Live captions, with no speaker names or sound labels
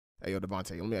Hey, yo,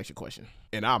 Devontae, let me ask you a question.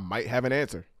 And I might have an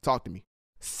answer. Talk to me.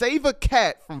 Save a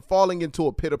cat from falling into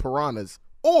a pit of piranhas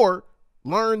or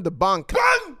learn the bankai.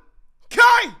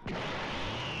 Bankai!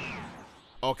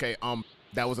 Okay,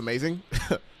 that was amazing.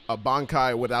 A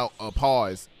bankai without a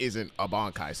pause isn't a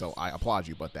bankai, so I applaud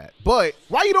you about that. But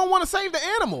why you don't want to save the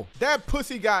animal? That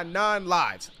pussy got 9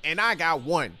 lives, and I got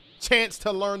 1. Chance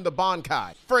to learn the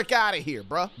bankai. Frick out of here,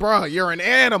 bruh. Bruh, you're an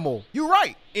animal. You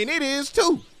right, and it is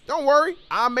too. Don't worry,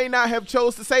 I may not have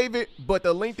chose to save it, but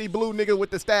the lengthy blue nigga with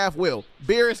the staff will.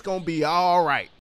 Beerus gonna be all right.